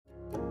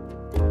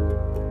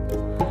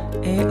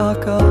He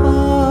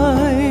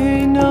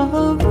akahai na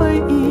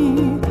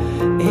Hawaii,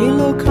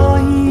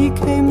 Elokahi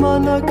ke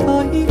mana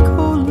kahi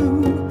kolu,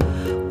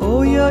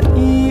 Oya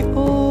I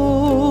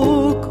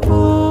o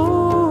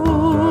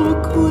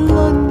Kokulani.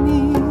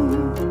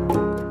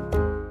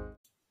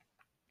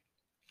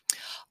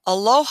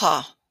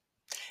 Aloha,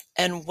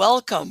 and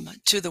welcome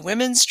to the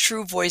Women's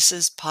True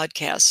Voices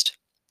podcast.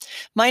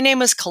 My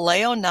name is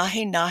Kaleo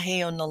Nahe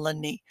Nahe o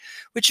Nalani,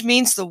 which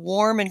means the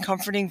warm and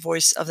comforting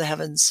voice of the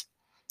heavens.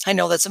 I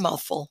know that's a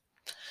mouthful,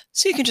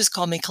 so you can just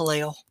call me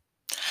Kaleo.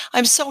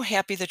 I'm so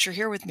happy that you're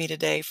here with me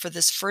today for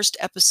this first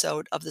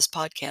episode of this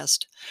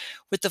podcast,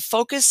 with the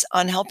focus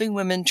on helping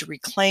women to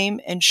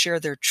reclaim and share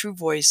their true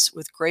voice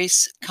with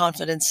grace,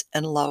 confidence,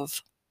 and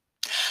love.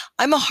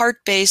 I'm a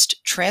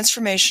heart-based,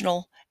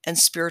 transformational, and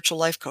spiritual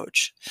life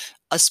coach,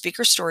 a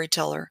speaker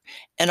storyteller,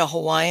 and a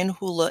Hawaiian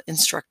hula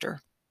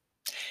instructor.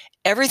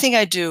 Everything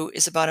I do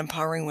is about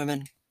empowering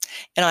women,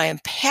 and I am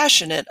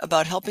passionate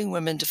about helping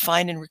women to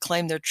find and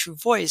reclaim their true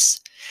voice,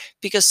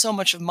 because so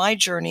much of my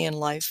journey in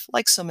life,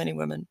 like so many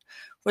women,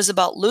 was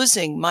about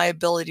losing my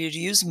ability to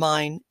use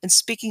mine and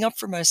speaking up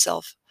for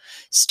myself,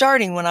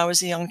 starting when I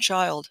was a young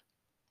child.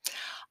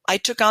 I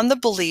took on the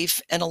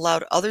belief and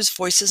allowed others'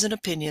 voices and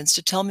opinions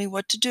to tell me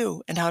what to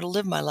do and how to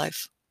live my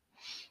life.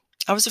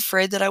 I was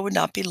afraid that I would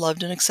not be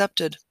loved and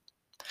accepted.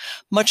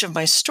 Much of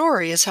my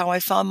story is how I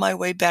found my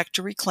way back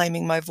to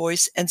reclaiming my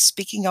voice and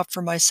speaking up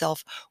for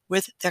myself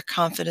with that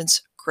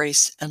confidence,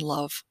 grace, and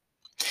love.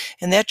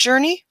 And that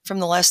journey from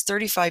the last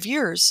 35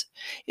 years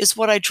is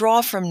what I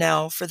draw from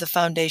now for the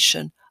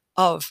foundation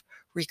of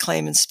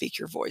Reclaim and Speak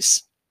Your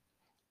Voice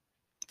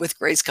with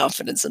grace,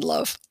 confidence, and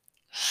love.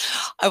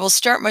 I will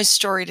start my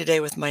story today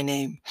with my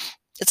name.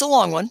 It's a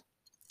long one,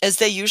 as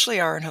they usually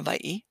are in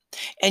Hawaii.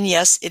 And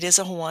yes, it is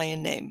a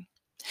Hawaiian name.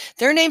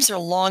 Their names are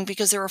long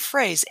because they're a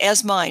phrase,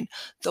 as mine,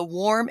 the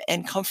warm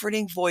and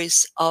comforting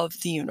voice of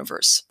the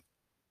universe.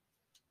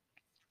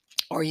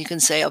 Or you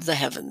can say of the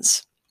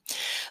heavens.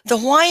 The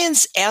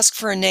Hawaiians ask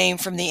for a name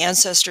from the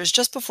ancestors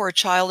just before a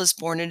child is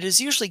born, and it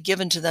is usually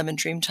given to them in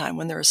dream time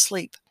when they're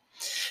asleep.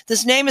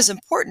 This name is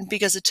important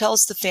because it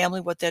tells the family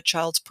what that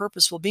child's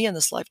purpose will be in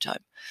this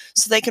lifetime,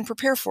 so they can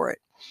prepare for it.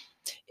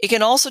 It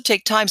can also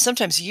take time,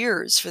 sometimes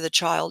years, for the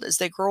child as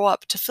they grow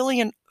up to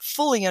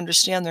fully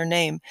understand their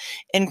name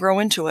and grow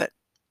into it.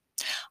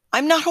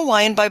 I'm not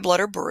Hawaiian by blood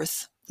or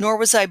birth, nor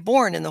was I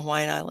born in the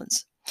Hawaiian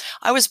Islands.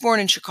 I was born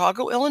in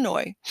Chicago,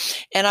 Illinois,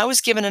 and I was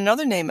given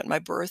another name at my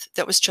birth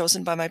that was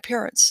chosen by my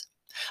parents.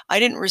 I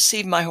didn't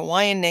receive my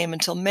Hawaiian name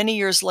until many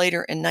years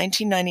later in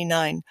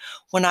 1999,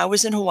 when I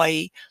was in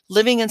Hawaii,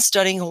 living and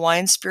studying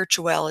Hawaiian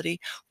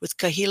spirituality with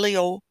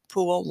Kahiliopua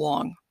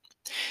Wong.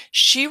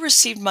 She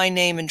received my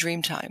name in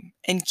Dreamtime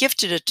and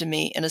gifted it to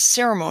me in a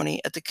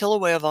ceremony at the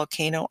Kilauea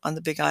volcano on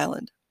the Big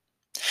Island.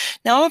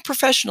 Now, I'm a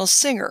professional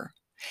singer,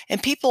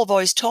 and people have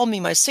always told me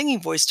my singing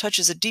voice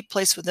touches a deep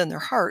place within their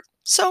heart,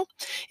 so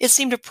it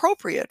seemed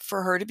appropriate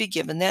for her to be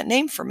given that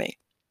name for me.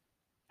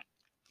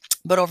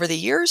 But over the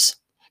years,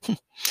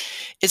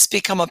 it's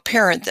become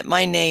apparent that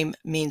my name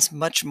means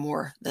much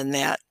more than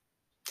that,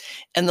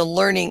 and the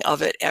learning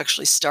of it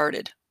actually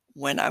started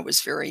when I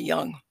was very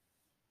young,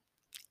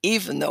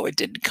 even though it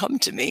didn't come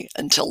to me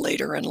until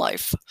later in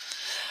life.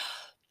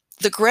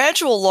 The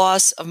gradual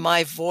loss of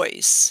my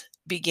voice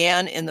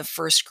began in the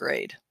first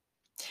grade,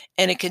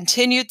 and it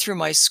continued through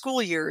my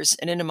school years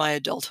and into my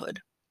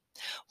adulthood.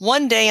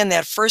 One day in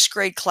that first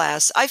grade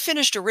class, I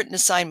finished a written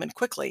assignment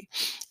quickly,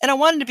 and I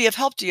wanted to be of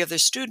help to the other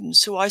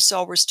students who I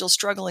saw were still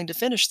struggling to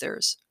finish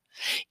theirs.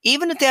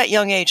 Even at that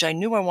young age, I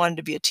knew I wanted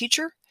to be a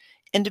teacher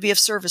and to be of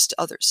service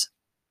to others.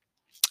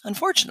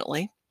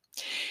 Unfortunately,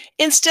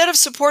 instead of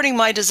supporting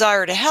my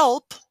desire to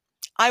help,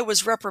 I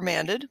was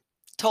reprimanded,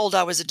 told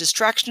I was a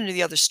distraction to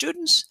the other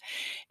students,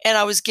 and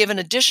I was given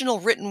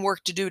additional written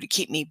work to do to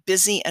keep me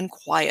busy and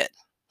quiet.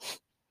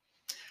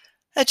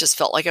 That just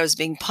felt like I was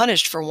being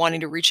punished for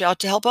wanting to reach out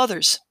to help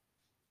others.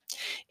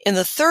 In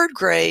the third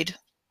grade,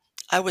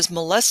 I was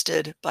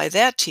molested by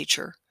that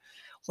teacher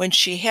when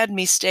she had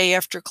me stay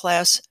after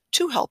class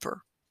to help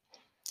her.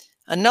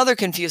 Another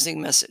confusing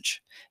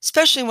message,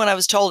 especially when I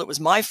was told it was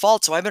my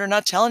fault, so I better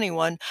not tell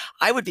anyone.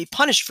 I would be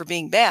punished for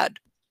being bad.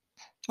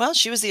 Well,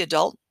 she was the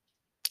adult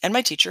and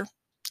my teacher,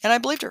 and I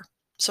believed her,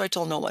 so I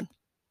told no one.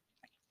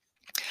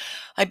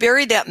 I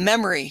buried that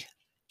memory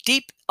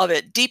deep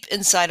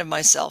inside of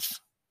myself.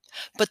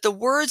 But the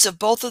words of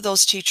both of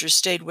those teachers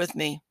stayed with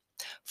me,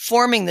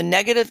 forming the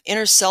negative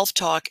inner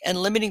self-talk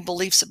and limiting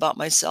beliefs about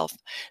myself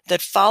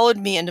that followed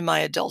me into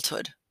my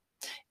adulthood.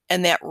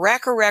 And that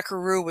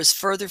rackaroo was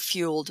further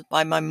fueled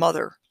by my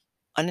mother,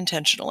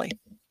 unintentionally.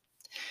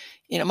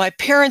 My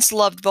parents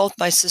loved both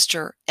my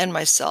sister and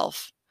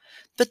myself,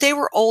 but they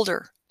were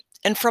older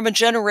and from a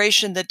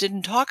generation that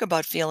didn't talk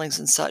about feelings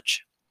and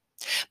such.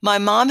 My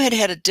mom had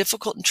had a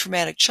difficult and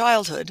traumatic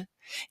childhood,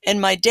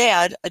 and my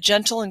dad, a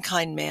gentle and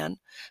kind man,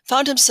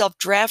 found himself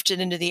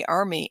drafted into the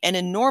Army and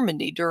in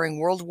Normandy during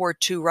World War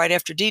II right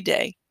after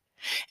D-Day,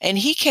 and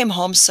he came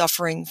home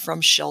suffering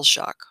from shell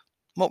shock,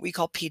 what we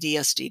call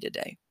PTSD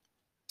today.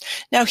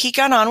 Now, he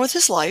got on with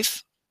his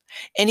life,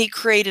 and he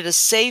created a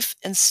safe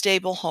and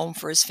stable home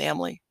for his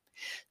family,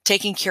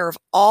 taking care of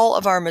all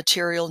of our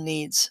material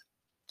needs.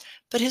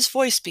 But his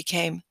voice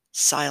became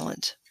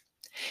silent.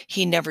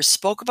 He never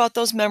spoke about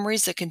those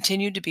memories that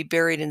continued to be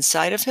buried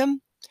inside of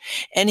him,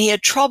 and he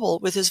had trouble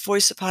with his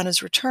voice upon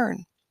his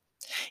return.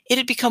 It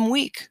had become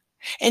weak,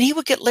 and he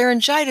would get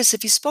laryngitis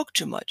if he spoke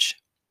too much.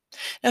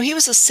 Now, he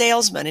was a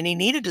salesman, and he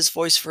needed his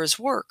voice for his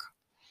work,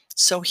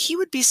 so he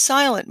would be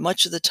silent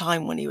much of the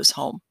time when he was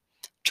home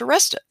to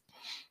rest it.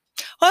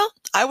 Well,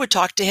 I would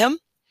talk to him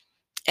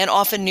and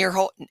often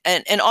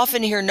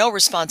hear no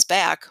response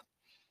back,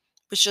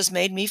 which just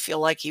made me feel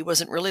like he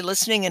wasn't really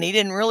listening and he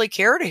didn't really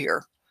care to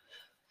hear.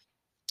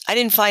 I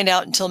didn't find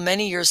out until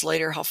many years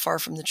later how far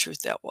from the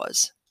truth that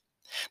was.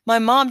 My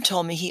mom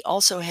told me he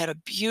also had a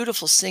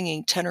beautiful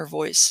singing tenor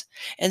voice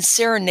and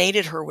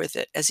serenaded her with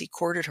it as he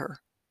courted her.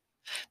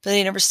 But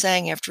he never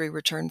sang after he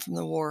returned from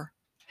the war,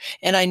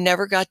 and I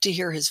never got to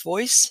hear his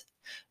voice,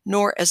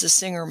 nor as a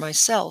singer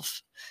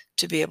myself,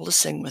 to be able to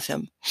sing with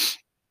him.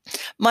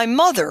 My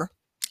mother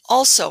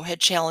also had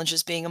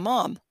challenges being a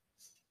mom.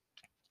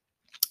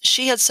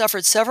 She had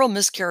suffered several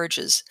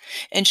miscarriages,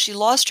 and she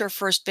lost her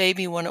first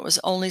baby when it was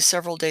only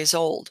several days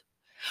old.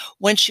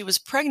 When she was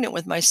pregnant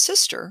with my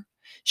sister,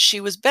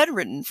 she was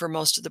bedridden for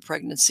most of the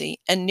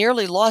pregnancy and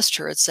nearly lost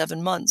her at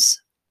 7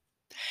 months.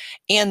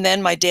 And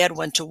then my dad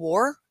went to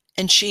war,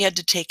 and she had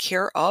to take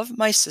care of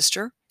my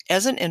sister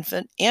as an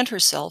infant and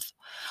herself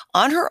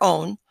on her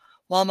own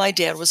while my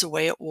dad was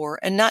away at war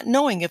and not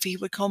knowing if he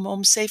would come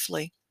home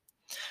safely.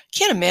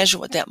 Can't imagine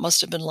what that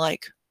must have been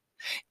like.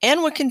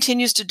 And what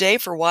continues today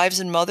for wives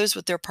and mothers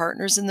with their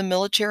partners in the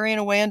military and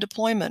away on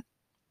deployment.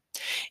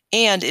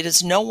 And it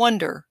is no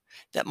wonder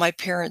that my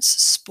parents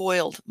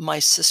spoiled my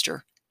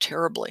sister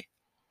terribly,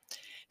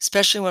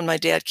 especially when my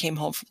dad came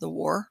home from the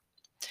war,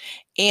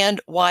 and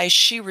why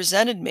she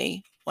resented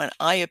me when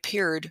I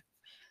appeared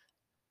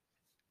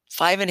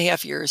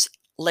 5.5 years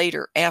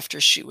later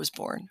after she was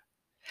born.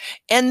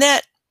 And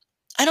that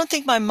I don't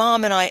think my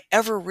mom and I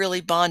ever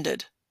really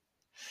bonded.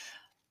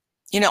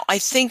 I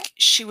think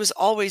she was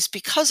always,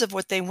 because of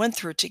what they went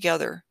through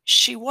together,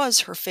 she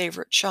was her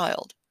favorite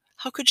child.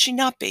 How could she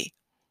not be?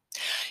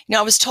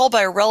 I was told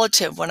by a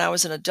relative when I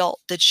was an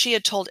adult that she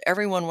had told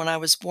everyone when I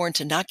was born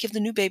to not give the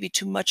new baby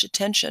too much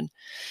attention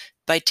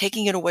by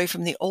taking it away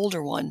from the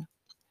older one.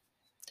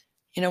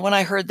 When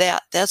I heard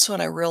that, that's when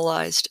I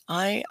realized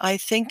I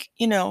think,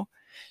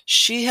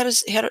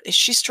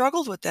 she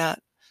struggled with that,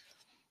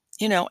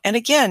 and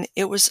again,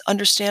 it was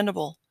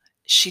understandable.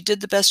 She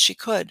did the best she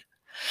could.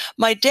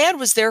 My dad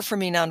was there for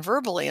me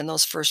nonverbally in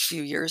those first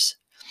few years.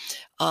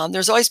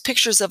 There's always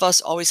pictures of us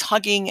always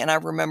hugging, and I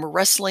remember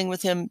wrestling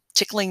with him,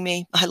 tickling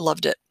me. I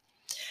loved it.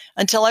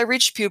 Until I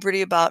reached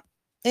puberty about,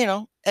 at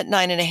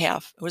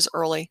 9.5. It was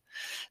early,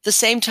 the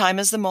same time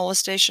as the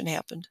molestation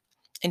happened,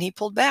 and he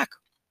pulled back.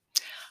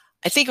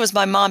 I think it was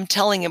my mom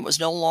telling him it was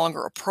no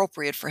longer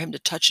appropriate for him to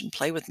touch and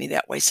play with me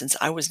that way since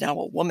I was now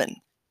a woman.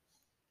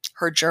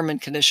 Her German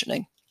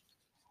conditioning.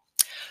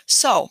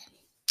 So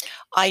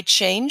I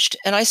changed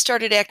and I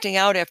started acting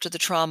out after the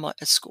trauma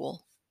at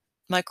school,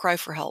 my cry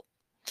for help.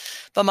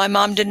 But my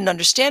mom didn't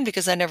understand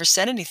because I never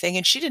said anything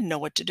and she didn't know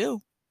what to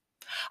do.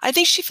 I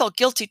think she felt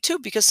guilty too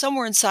because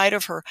somewhere inside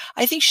of her,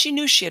 I think she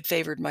knew she had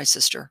favored my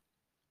sister.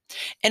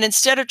 And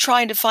instead of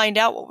trying to find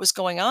out what was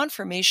going on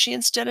for me, she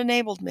instead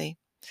enabled me.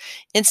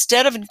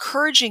 Instead of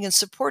encouraging and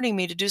supporting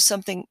me to do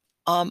something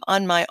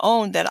on my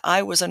own that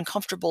I was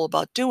uncomfortable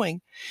about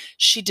doing,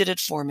 she did it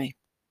for me.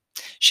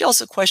 She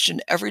also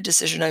questioned every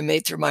decision I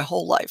made through my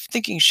whole life,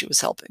 thinking she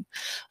was helping,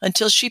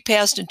 until she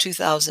passed in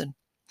 2000.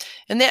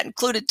 And that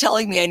included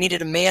telling me I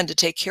needed a man to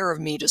take care of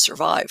me to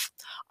survive.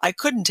 I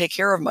couldn't take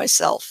care of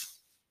myself.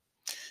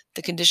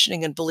 The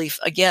conditioning and belief,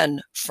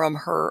 again, from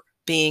her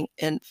being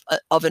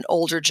of an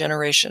older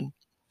generation.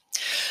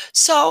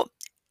 So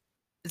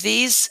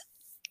these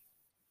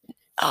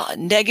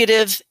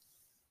negative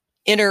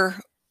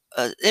inner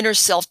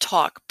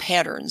self-talk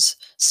patterns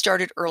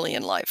started early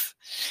in life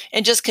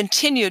and just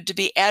continued to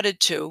be added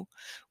to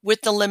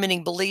with the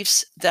limiting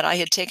beliefs that I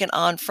had taken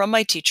on from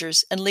my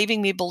teachers and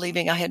leaving me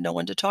believing I had no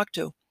one to talk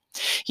to.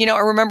 I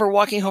remember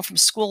walking home from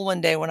school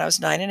one day when I was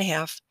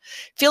 9.5,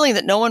 feeling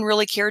that no one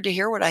really cared to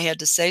hear what I had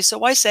to say, so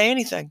why say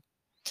anything?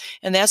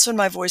 And that's when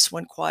my voice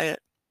went quiet,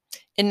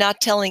 and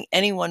not telling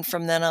anyone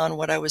from then on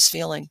what I was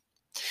feeling.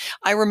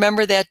 I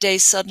remember that day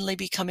suddenly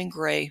becoming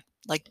gray,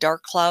 like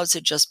dark clouds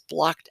had just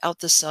blocked out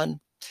the sun.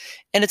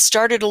 And it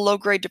started a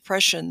low-grade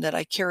depression that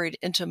I carried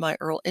into my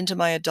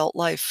adult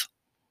life.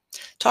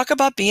 Talk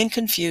about being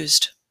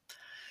confused.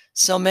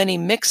 So many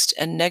mixed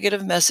and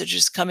negative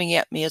messages coming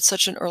at me at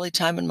such an early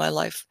time in my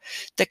life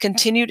that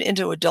continued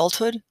into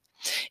adulthood.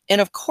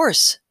 And of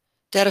course,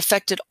 that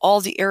affected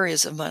all the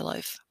areas of my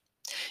life.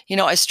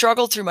 I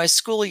struggled through my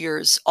school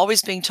years,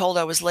 always being told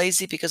I was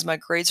lazy because my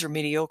grades were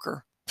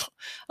mediocre.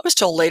 I was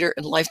told later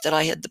in life that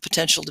I had the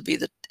potential to be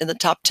in the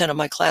top 10 of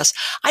my class.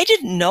 I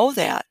didn't know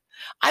that.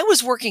 I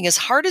was working as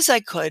hard as I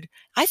could.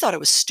 I thought it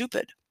was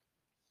stupid.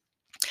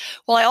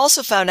 Well, I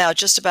also found out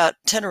just about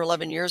 10 or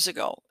 11 years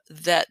ago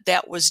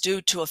that was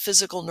due to a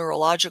physical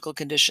neurological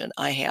condition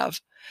I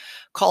have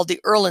called the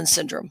Erland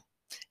syndrome.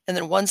 And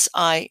then once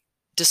I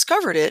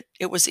discovered it,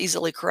 it was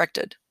easily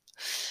corrected.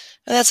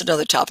 And that's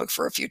another topic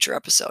for a future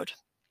episode.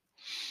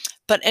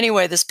 But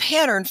anyway, this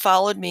pattern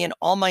followed me in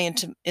all my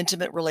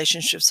intimate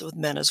relationships with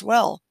men as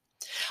well.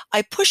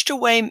 I pushed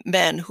away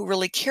men who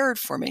really cared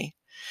for me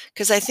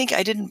because I think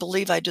I didn't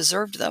believe I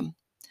deserved them,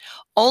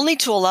 only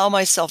to allow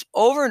myself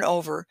over and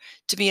over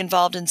to be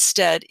involved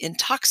instead in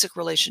toxic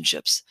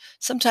relationships,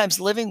 sometimes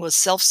living with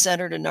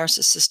self-centered and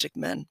narcissistic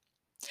men.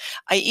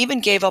 I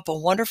even gave up a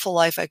wonderful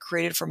life I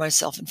created for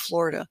myself in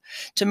Florida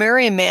to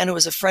marry a man who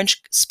was a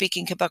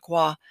French-speaking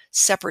Quebecois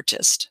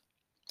separatist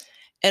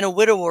and a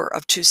widower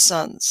of two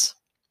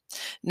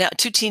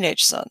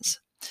teenage sons.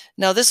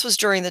 Now, this was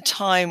during the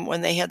time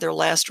when they had their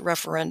last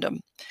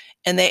referendum,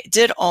 and they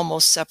did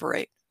almost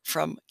separate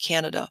from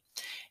Canada,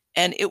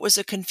 and it was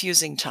a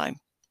confusing time.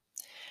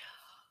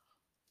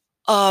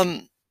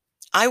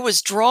 I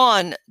was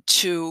drawn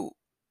to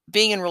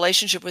being in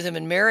relationship with him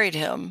and married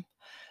him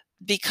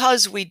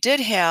because we did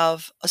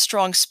have a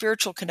strong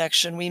spiritual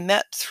connection. We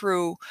met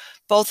through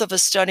both of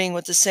us studying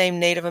with the same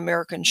Native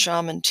American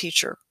shaman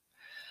teacher.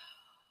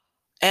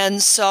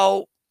 And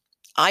so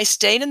I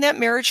stayed in that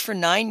marriage for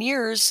 9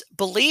 years,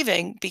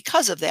 believing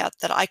because of that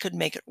I could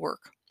make it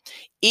work,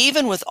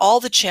 even with all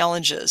the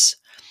challenges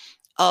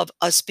of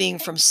us being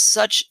from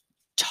such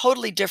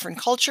totally different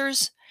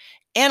cultures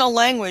and a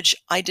language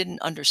I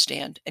didn't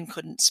understand and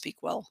couldn't speak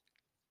well.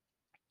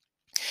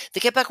 The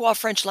Quebecois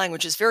French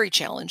language is very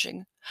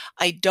challenging.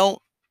 I don't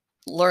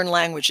learn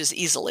languages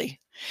easily,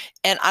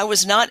 and I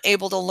was not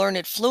able to learn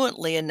it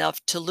fluently enough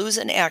to lose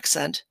an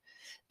accent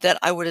that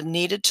I would have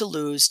needed to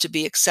lose to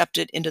be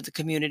accepted into the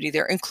community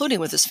there, including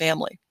with his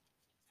family.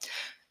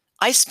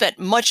 I spent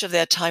much of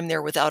that time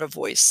there without a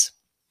voice,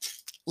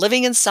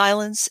 living in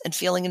silence and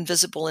feeling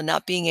invisible and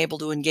not being able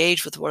to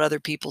engage with what other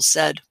people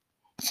said.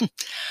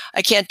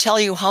 I can't tell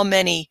you how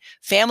many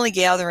family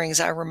gatherings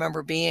I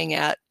remember being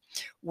at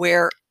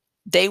where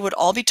they would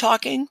all be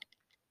talking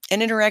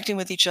and interacting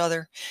with each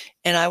other,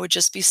 and I would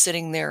just be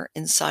sitting there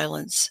in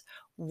silence,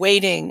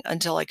 waiting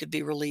until I could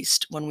be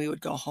released when we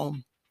would go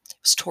home. It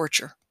was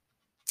torture.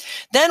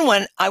 Then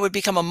when I would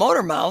become a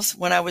motor mouth,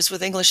 when I was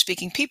with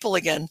English-speaking people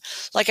again,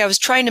 like I was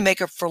trying to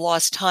make up for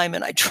lost time,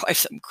 and I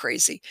drive them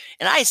crazy.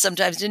 And I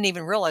sometimes didn't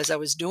even realize I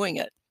was doing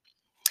it.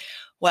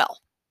 Well,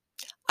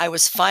 I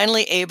was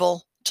finally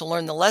able to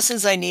learn the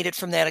lessons I needed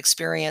from that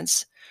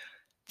experience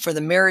for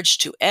the marriage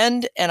to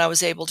end, and I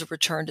was able to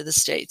return to the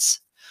States,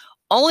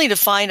 only to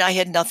find I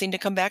had nothing to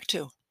come back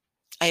to.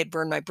 I had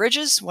burned my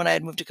bridges when I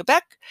had moved to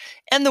Quebec,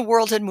 and the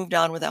world had moved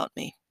on without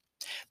me.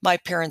 My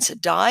parents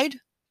had died,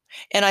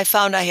 and I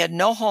found I had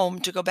no home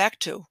to go back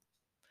to.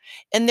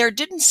 And there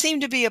didn't seem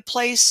to be a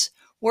place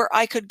where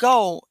I could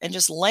go and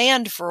just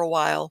land for a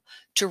while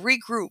to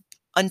regroup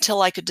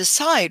until I could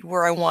decide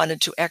where I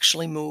wanted to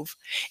actually move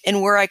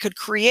and where I could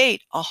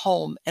create a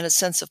home and a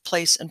sense of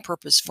place and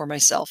purpose for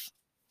myself.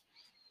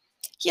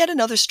 Yet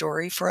another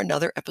story for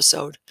another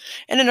episode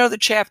and another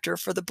chapter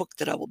for the book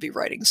that I will be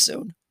writing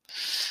soon.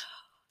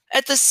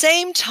 At the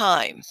same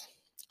time,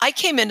 I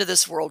came into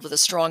this world with a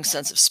strong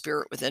sense of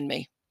spirit within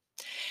me.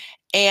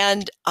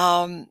 And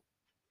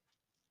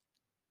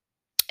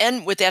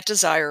with that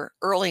desire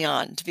early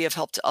on to be of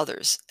help to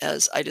others,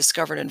 as I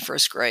discovered in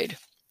first grade.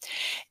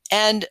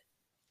 And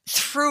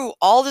through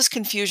all this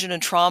confusion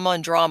and trauma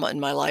and drama in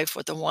my life,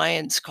 what the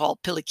Hawaiians call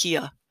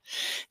pilikia,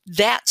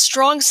 that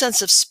strong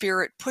sense of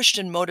spirit pushed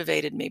and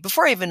motivated me,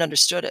 before I even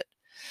understood it,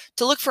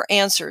 to look for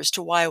answers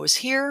to why I was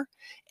here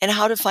and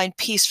how to find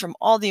peace from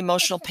all the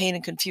emotional pain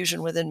and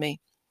confusion within me.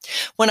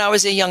 When I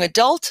was a young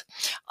adult,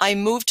 I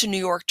moved to New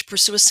York to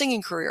pursue a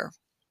singing career.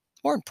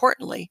 More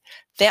importantly,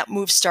 that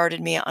move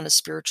started me on a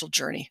spiritual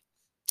journey.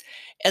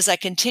 As I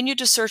continued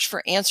to search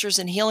for answers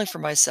and healing for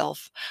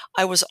myself,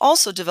 I was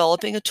also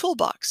developing a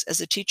toolbox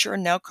as a teacher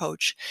and now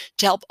coach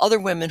to help other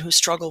women who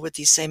struggle with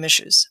these same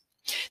issues.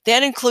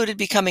 That included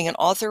becoming an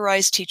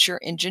authorized teacher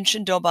in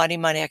Jinshin-Do body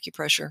mind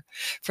acupressure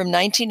from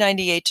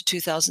 1998 to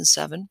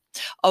 2007,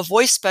 a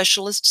voice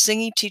specialist,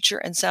 singing teacher,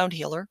 and sound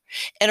healer,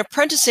 and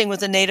apprenticing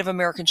with a Native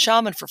American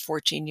shaman for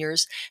 14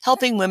 years,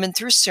 helping women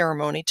through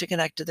ceremony to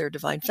connect to their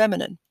divine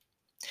feminine.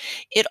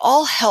 It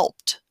all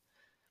helped,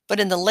 but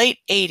in the late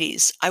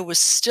 80s, I was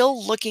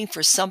still looking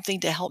for something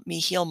to help me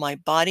heal my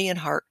body and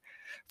heart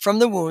from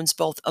the wounds,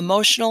 both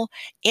emotional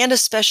and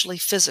especially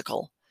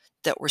physical,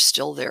 that were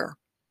still there.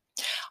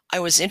 I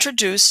was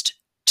introduced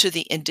to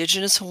the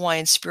indigenous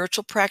Hawaiian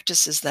spiritual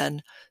practices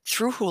then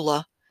through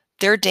hula,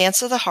 their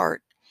dance of the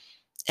heart,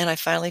 and I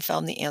finally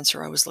found the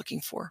answer I was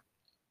looking for.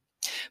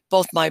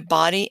 Both my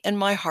body and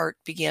my heart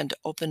began to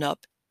open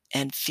up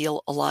and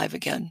feel alive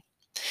again.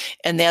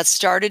 And that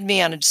started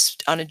me on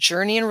a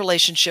journey and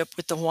relationship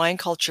with the Hawaiian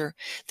culture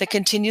that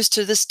continues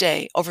to this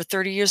day, over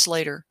 30 years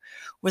later,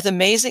 with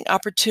amazing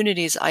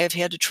opportunities I have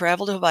had to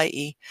travel to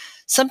Hawaii,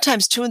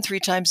 sometimes 2 and 3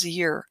 times a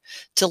year,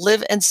 to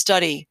live and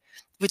study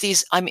with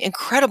these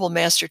incredible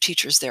master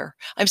teachers there.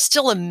 I'm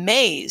still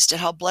amazed at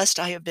how blessed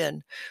I have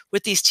been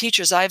with these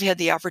teachers I've had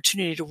the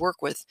opportunity to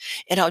work with,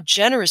 and how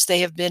generous they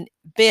have been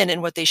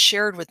in what they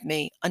shared with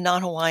me, a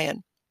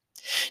non-Hawaiian.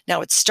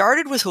 Now, it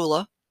started with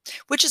hula,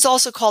 which is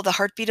also called the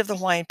heartbeat of the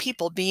Hawaiian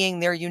people, being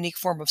their unique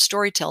form of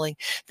storytelling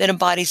that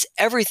embodies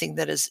everything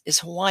that is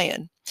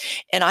Hawaiian.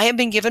 And I have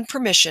been given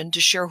permission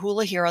to share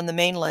hula here on the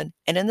mainland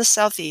and in the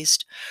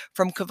Southeast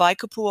from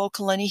Kawaikupuo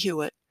Kalani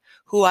Hewitt,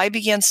 who I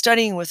began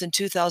studying with in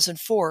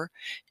 2004,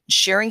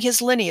 sharing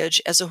his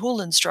lineage as a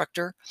hula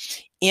instructor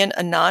in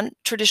a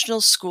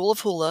non-traditional school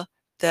of hula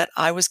that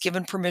I was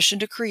given permission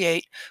to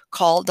create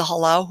called the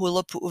Halau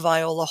Hula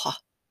Pu'uwai Aloha.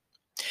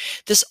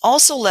 This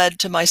also led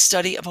to my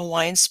study of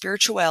Hawaiian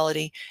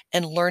spirituality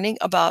and learning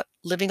about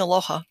living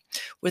aloha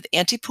with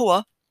Auntie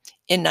Pua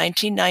in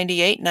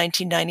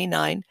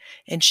 1998-1999,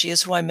 and she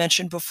is who I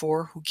mentioned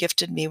before, who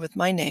gifted me with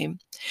my name.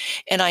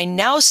 And I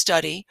now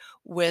study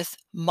with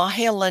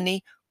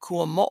Mahealani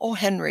Kuamo'o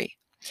Henry.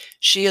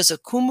 She is a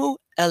Kumu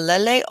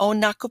Elele o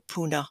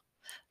Nakapuna,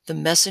 the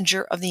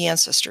messenger of the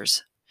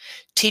ancestors,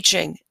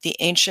 teaching the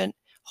ancient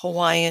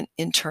Hawaiian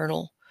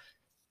internal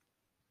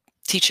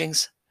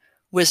teachings,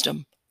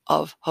 wisdom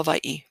of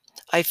Hawaii.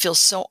 I feel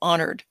so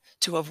honored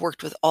to have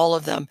worked with all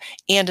of them,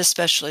 and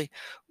especially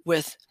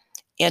with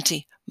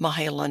Auntie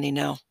Mahealani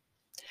now.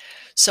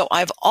 So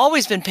I've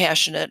always been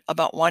passionate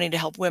about wanting to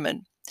help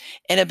women,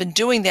 and have been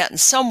doing that in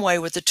some way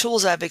with the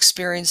tools I've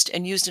experienced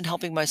and used in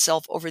helping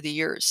myself over the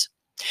years.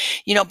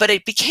 But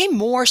it became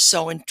more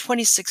so in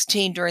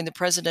 2016 during the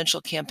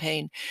presidential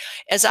campaign,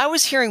 as I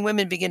was hearing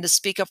women begin to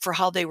speak up for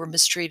how they were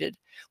mistreated,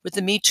 with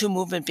the Me Too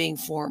movement being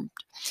formed.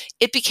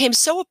 It became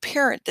so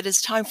apparent that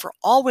it's time for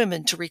all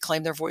women to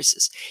reclaim their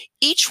voices.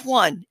 Each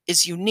one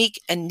is unique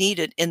and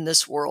needed in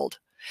this world,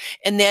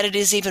 and that it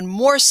is even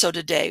more so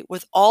today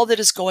with all that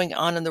is going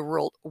on in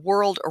the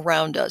world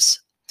around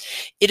us.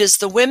 It is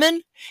the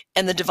women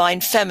and the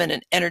divine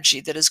feminine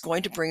energy that is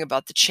going to bring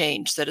about the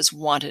change that is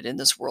wanted in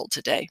this world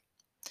today.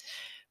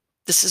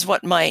 This is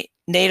what my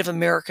Native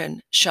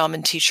American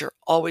shaman teacher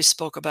always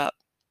spoke about.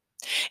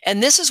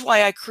 And this is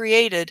why I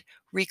created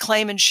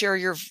Reclaim and Share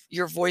Your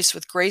Voice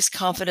with Grace,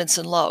 Confidence,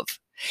 and Love,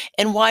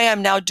 and why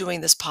I'm now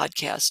doing this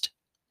podcast.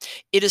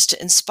 It is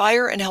to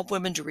inspire and help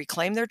women to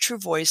reclaim their true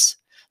voice,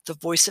 the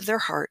voice of their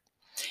heart,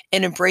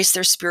 and embrace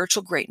their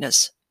spiritual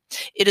greatness.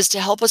 It is to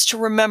help us to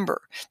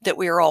remember that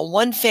we are all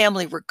one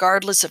family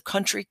regardless of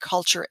country,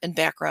 culture, and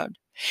background.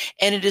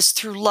 And it is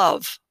through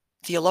love,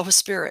 the Aloha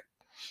Spirit,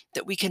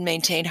 that we can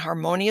maintain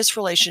harmonious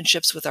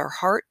relationships with our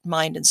heart,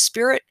 mind, and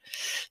spirit,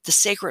 the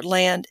sacred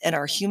land, and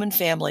our human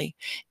family,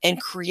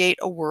 and create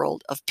a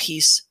world of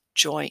peace,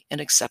 joy, and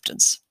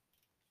acceptance.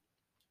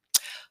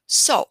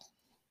 So,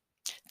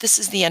 this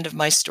is the end of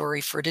my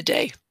story for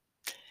today,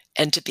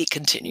 and to be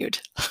continued.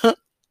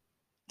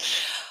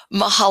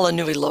 Mahalo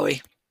nui loa.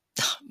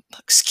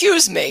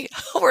 Excuse me,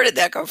 where did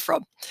that come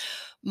from?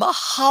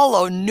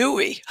 Mahalo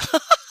nui.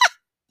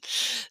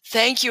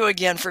 Thank you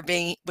again for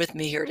being with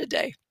me here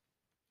today.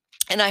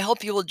 And I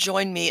hope you will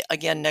join me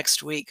again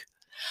next week.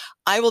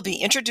 I will be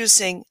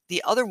introducing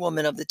the other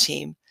woman of the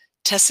team,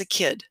 Tessa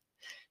Kidd.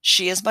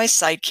 She is my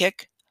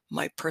sidekick,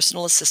 my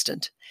personal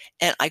assistant,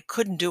 and I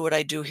couldn't do what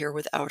I do here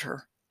without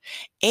her.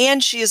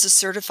 And she is a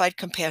certified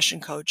compassion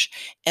coach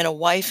and a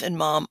wife and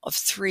mom of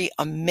 3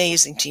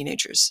 amazing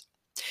teenagers.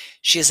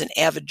 She is an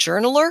avid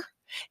journaler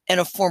and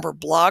a former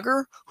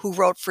blogger who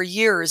wrote for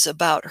years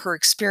about her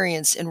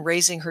experience in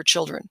raising her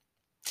children.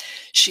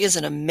 She is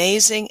an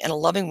amazing and a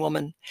loving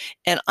woman,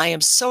 and I am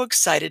so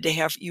excited to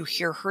have you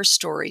hear her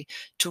story,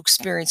 to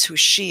experience who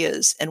she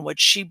is and what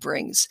she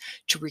brings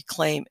to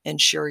reclaim and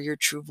share your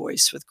true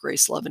voice with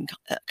grace, love, and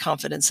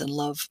confidence and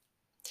love.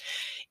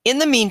 In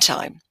the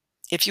meantime,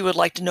 if you would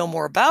like to know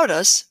more about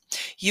us,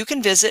 you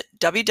can visit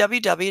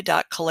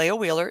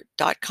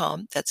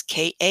www.kaleowheeler.com. That's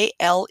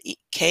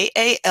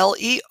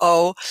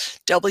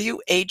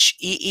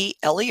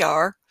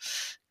KALEOWHEELER.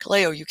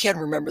 Kaleo, you can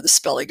remember the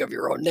spelling of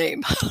your own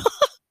name.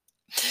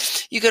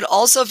 You can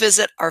also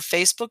visit our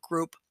Facebook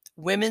group,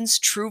 Women's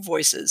True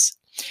Voices,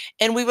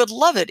 and we would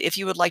love it if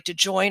you would like to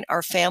join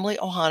our family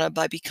Ohana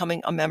by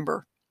becoming a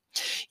member.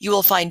 You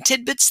will find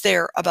tidbits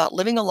there about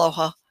living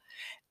aloha,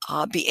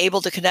 be able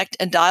to connect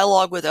and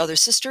dialogue with other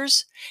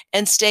sisters,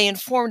 and stay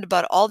informed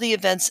about all the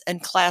events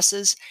and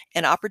classes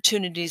and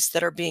opportunities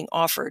that are being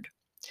offered.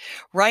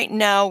 Right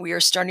now, we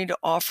are starting to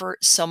offer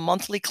some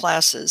monthly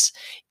classes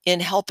in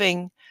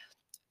helping,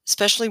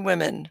 especially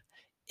women,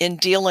 in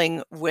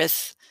dealing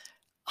with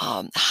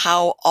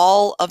how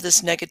all of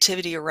this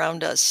negativity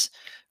around us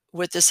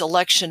with this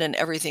election and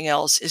everything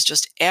else is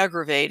just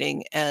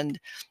aggravating and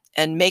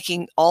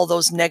making all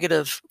those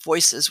negative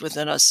voices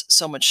within us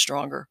so much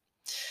stronger.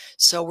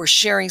 So we're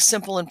sharing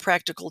simple and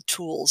practical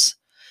tools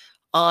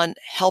on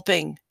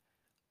helping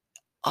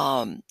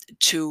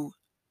to,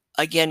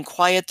 again,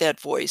 quiet that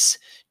voice,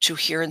 to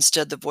hear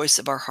instead the voice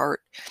of our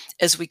heart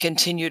as we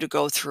continue to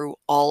go through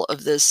all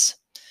of this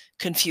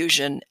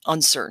confusion,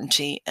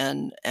 uncertainty,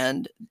 and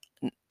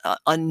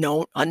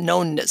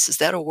unknownness. Is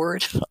that a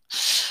word?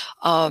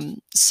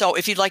 So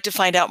if you'd like to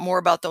find out more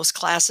about those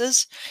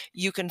classes,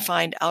 you can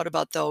find out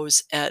about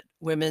those at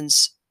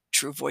Women's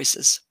True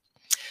Voices.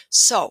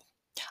 So,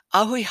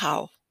 ahui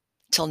hau,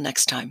 till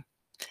next time.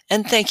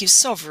 And thank you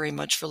so very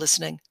much for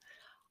listening.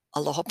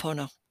 Aloha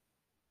pono.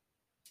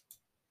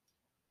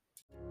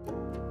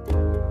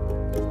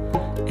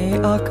 E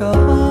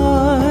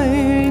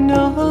akahai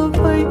na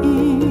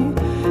Hawaii,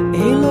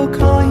 e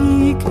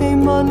lokahi ke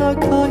mana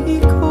kahi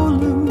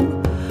kolu,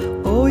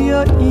 o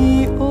ia i